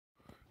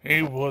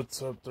Hey,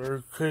 what's up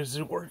there,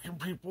 crazy working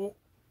people?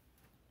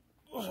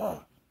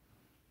 Ugh.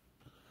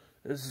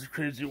 This is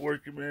Crazy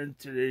Working Man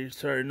today.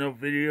 Sorry, no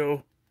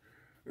video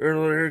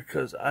earlier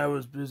because I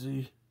was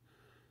busy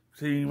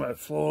cleaning my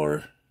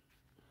floor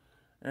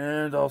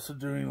and also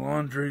doing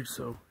laundry,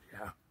 so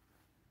yeah.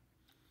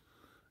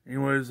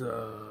 Anyways,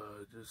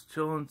 just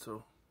chilling,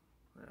 so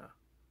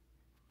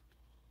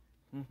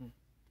yeah.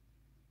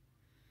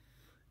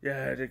 Yeah,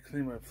 I had to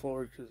clean my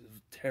floor because it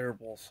was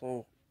terrible,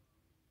 so.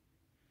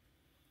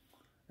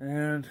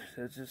 And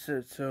that's just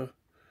it, so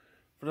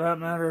for that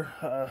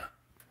matter,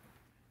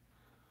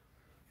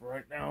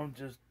 right now I'm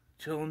just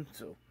chilling,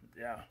 so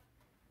yeah.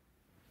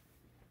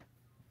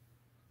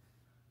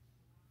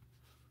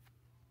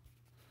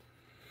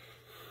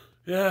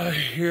 Yeah,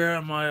 here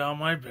am I on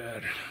my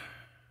bed.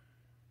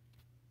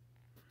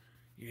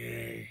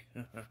 Yay.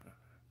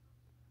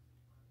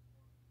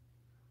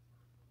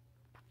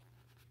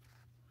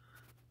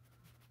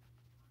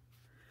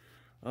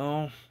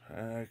 Oh,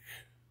 heck.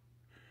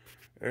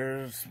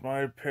 There's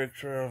my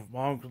picture of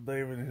my Uncle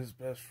David, his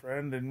best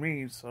friend, and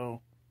me,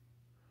 so.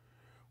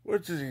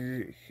 Which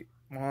is,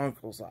 my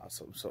uncle's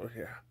awesome, so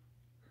yeah.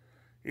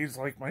 He's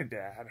like my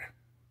dad,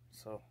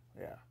 so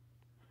yeah.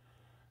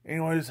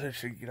 Anyways, I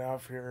should get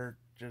off here,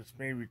 just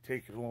maybe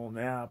take a little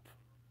nap.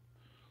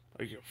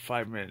 Like a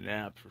 5-minute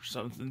nap or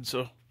something,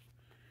 so.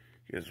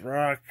 Guys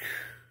rock.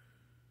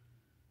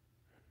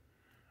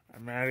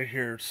 I'm out of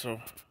here, so.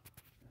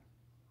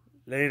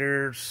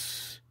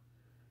 Laters.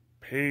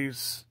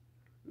 Peace.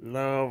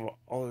 Love.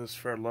 All this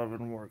for love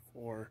and work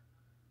for.